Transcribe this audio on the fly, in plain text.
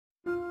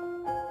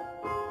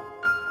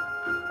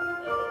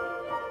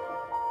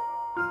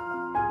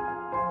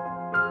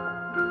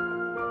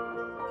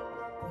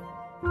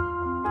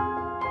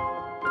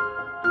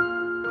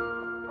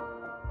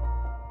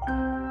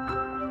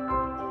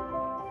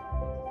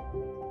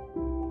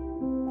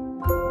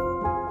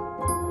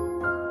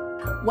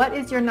What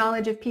is your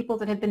knowledge of people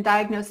that have been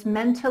diagnosed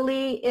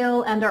mentally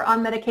ill and are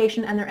on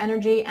medication and their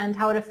energy and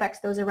how it affects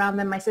those around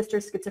them? My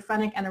sister's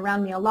schizophrenic and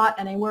around me a lot,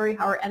 and I worry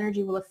how her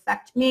energy will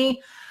affect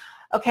me.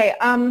 Okay,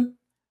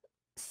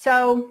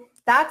 so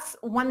that's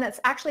one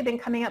that's actually been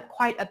coming up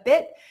quite a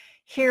bit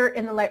here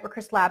in the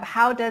Lightworkers Lab.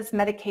 How does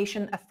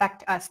medication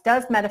affect us?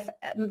 Does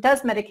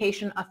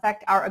medication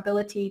affect our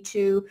ability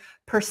to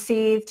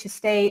perceive, to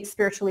stay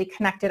spiritually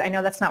connected? I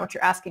know that's not what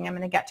you're asking. I'm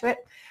going to get to it.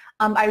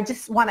 I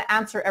just want to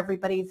answer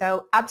everybody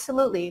though,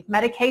 absolutely,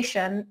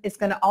 medication is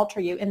going to alter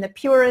you. In the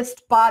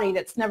purest body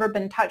that's never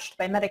been touched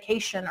by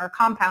medication or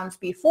compounds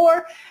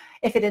before,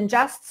 if it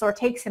ingests or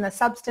takes in a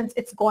substance,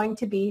 it's going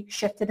to be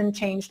shifted and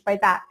changed by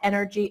that.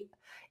 Energy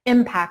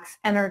impacts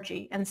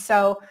energy. And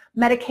so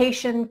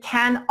medication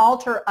can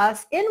alter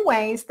us in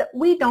ways that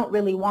we don't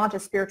really want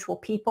as spiritual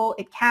people.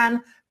 It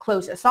can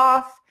close us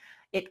off.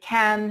 It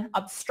can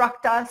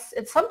obstruct us.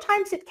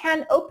 Sometimes it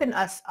can open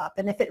us up.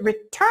 And if it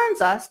returns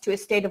us to a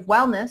state of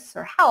wellness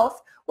or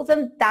health, well,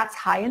 then that's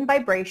high in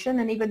vibration.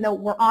 And even though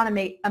we're on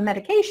a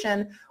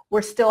medication,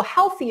 we're still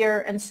healthier.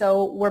 And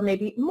so we're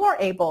maybe more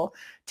able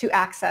to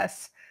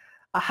access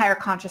a higher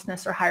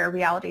consciousness or higher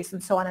realities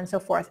and so on and so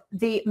forth.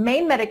 The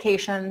main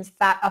medications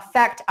that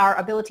affect our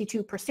ability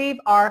to perceive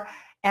are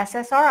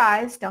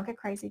SSRIs. Don't get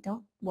crazy.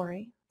 Don't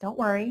worry. Don't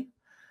worry.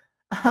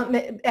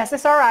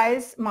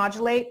 SSRIs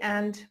modulate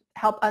and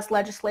help us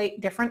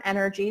legislate different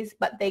energies,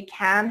 but they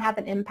can have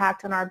an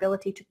impact on our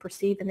ability to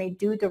perceive, and they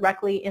do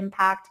directly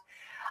impact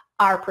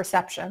our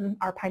perception.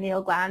 Our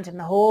pineal gland and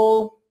the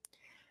whole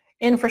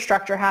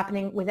infrastructure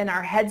happening within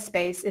our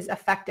headspace is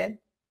affected.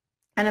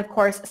 And of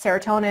course,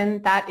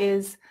 serotonin, that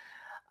is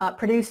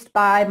produced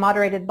by,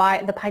 moderated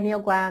by the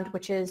pineal gland,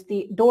 which is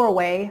the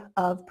doorway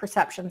of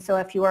perception. So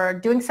if you are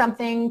doing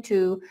something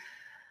to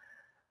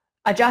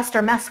adjust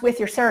or mess with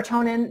your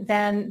serotonin,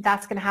 then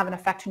that's going to have an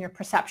effect on your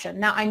perception.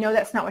 Now, I know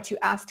that's not what you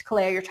asked,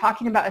 Kalea. You're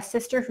talking about a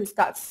sister who's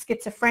got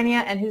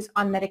schizophrenia and who's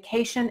on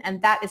medication,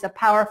 and that is a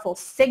powerful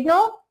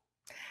signal,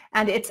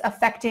 and it's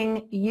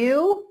affecting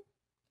you.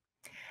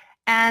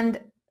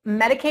 And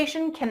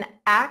medication can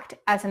act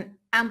as an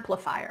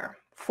amplifier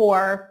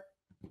for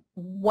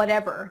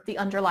whatever the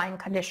underlying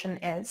condition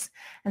is.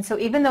 And so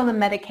even though the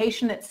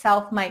medication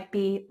itself might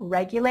be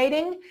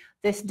regulating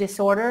this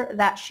disorder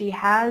that she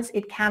has,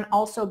 it can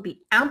also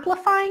be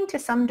amplifying to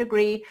some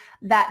degree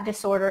that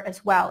disorder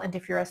as well. And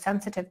if you're a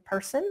sensitive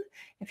person,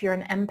 if you're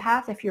an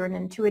empath, if you're an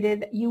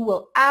intuitive, you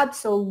will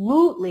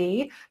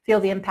absolutely feel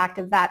the impact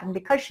of that. And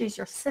because she's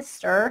your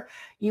sister,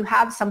 you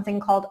have something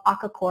called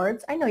Akka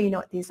cords. I know you know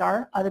what these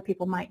are. Other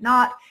people might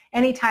not.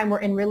 Anytime we're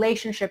in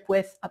relationship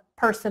with a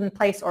person,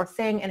 place, or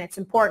thing, and it's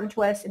important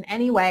to us in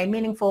any way,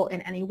 meaningful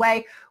in any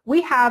way,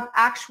 we have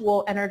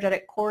actual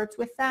energetic cords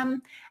with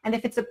them. And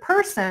if it's a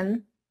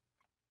person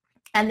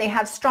and they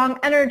have strong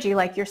energy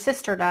like your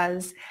sister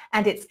does,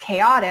 and it's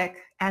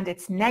chaotic and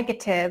it's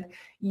negative,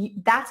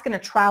 that's going to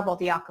travel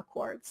the Akka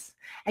cords.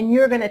 And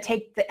you're going to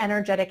take the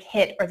energetic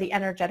hit or the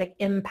energetic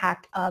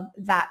impact of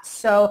that.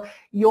 So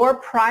your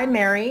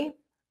primary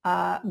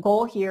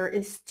goal here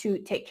is to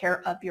take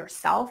care of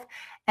yourself.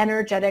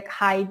 Energetic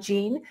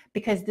hygiene,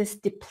 because this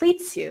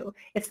depletes you.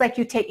 It's like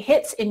you take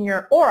hits in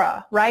your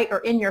aura, right, or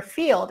in your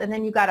field, and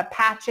then you got to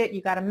patch it,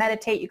 you got to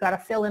meditate, you got to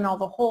fill in all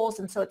the holes.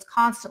 And so it's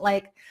constant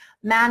like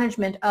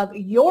management of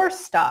your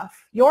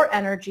stuff, your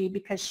energy,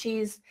 because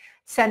she's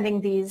sending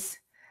these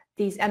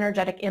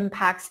energetic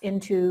impacts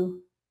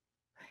into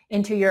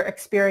your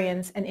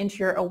experience and into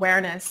your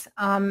awareness.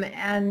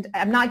 And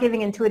I'm not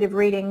giving intuitive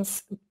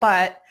readings,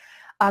 but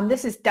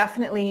this is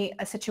definitely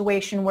a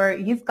situation where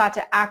you've got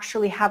to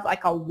actually have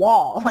like a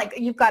wall, like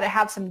you've got to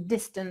have some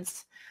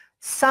distance,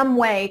 some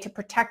way to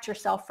protect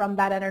yourself from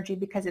that energy,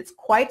 because it's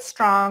quite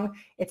strong,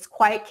 it's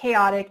quite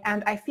chaotic,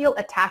 and I feel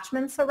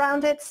attachments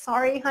around it.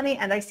 Sorry, honey.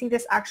 And I see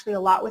this actually a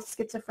lot with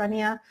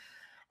schizophrenia.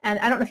 And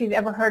I don't know if you've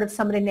ever heard of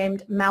somebody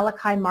named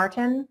Malachi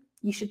Martin.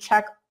 You should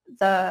check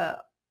the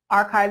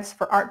archives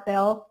for Art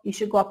Bell. You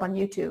should go up on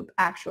YouTube,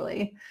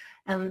 actually,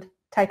 and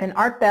type in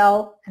Art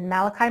Bell and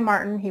Malachi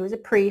Martin. He was a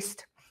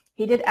priest.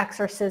 He did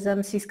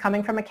exorcisms. He's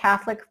coming from a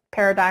Catholic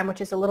paradigm, which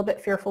is a little bit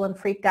fearful and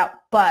freaked out,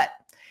 but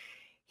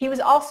he was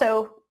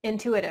also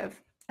intuitive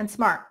and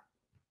smart.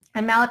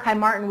 And Malachi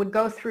Martin would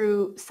go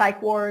through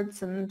psych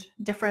wards and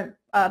different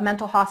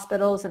mental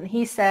hospitals, and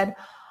he said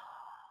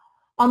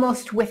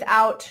almost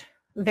without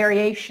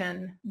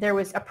variation, there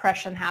was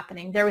oppression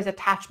happening. There was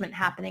attachment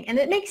happening. And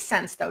it makes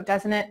sense, though,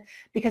 doesn't it?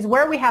 Because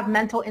where we have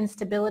mental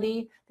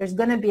instability, there's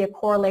going to be a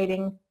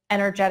correlating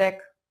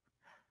energetic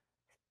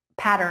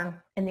pattern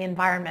in the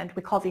environment.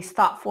 We call these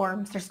thought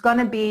forms. There's going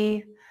to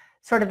be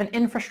sort of an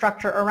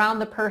infrastructure around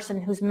the person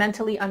who's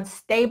mentally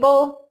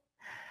unstable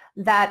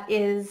that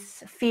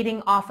is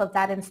feeding off of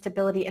that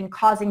instability and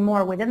causing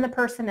more within the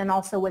person and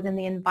also within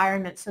the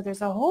environment. So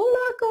there's a whole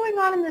lot going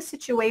on in this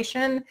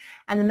situation,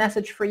 and the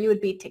message for you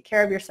would be take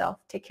care of yourself,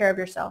 take care of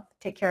yourself,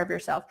 take care of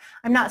yourself.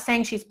 I'm not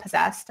saying she's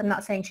possessed. I'm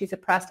not saying she's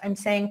oppressed. I'm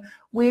saying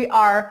we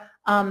are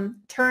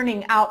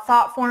turning out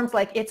thought forms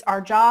like it's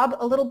our job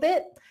a little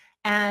bit.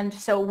 And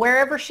so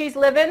wherever she's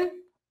living,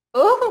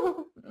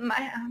 Oh,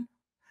 man.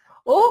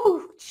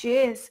 Oh,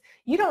 jeez.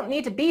 You don't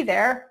need to be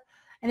there.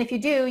 And if you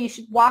do, you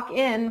should walk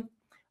in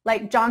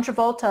like John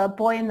Travolta,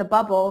 Boy in the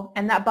Bubble,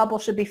 and that bubble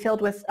should be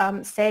filled with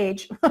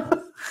sage.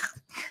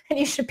 And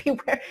you should be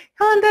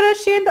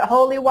wearing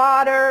holy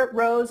water,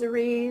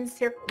 rosaries,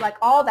 here, like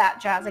all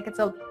that jazz. Like it's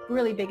a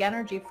really big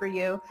energy for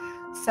you.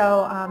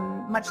 So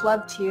much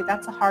love to you.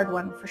 That's a hard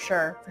one for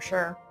sure, for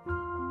sure.